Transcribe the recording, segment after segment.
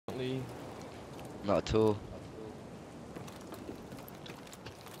Not at all.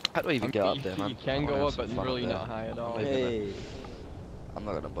 How do I even get up there, man? You can go up, but really not high at all. Hey. I'm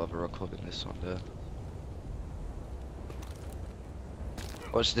not gonna bother recording this one there.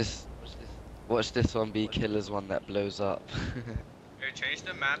 Watch this. Watch this one be Killer's one that blows up. Here, change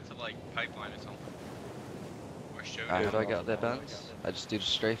the map to like pipeline or something. Or showdown. How do I get up there, Bans? I just do the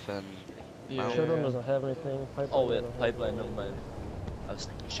strafe and. Yeah. Showdown doesn't have anything. Pipeline Oh wait, doesn't have pipeline, anything. never mind. I was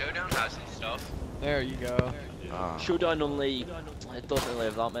Showdown has some stuff. There you go. Ah. Showdown only, it doesn't really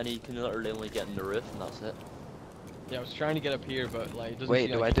have that many, you can literally only get in the roof and that's it. Yeah, I was trying to get up here, but like, it doesn't Wait,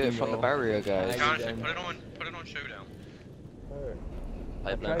 seem do like I do you it can from the go. barrier, guys? Jonathan, put it on showdown. Alright.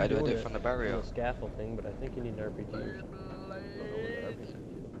 Pipeline. I do doing it from the on barrier. the scaffold thing, but I think you need an RPG. I don't know where the RPG.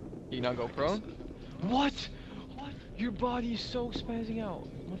 You not go prone? What? What? Your body is so spazzing out.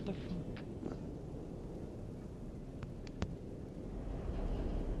 What the fuck?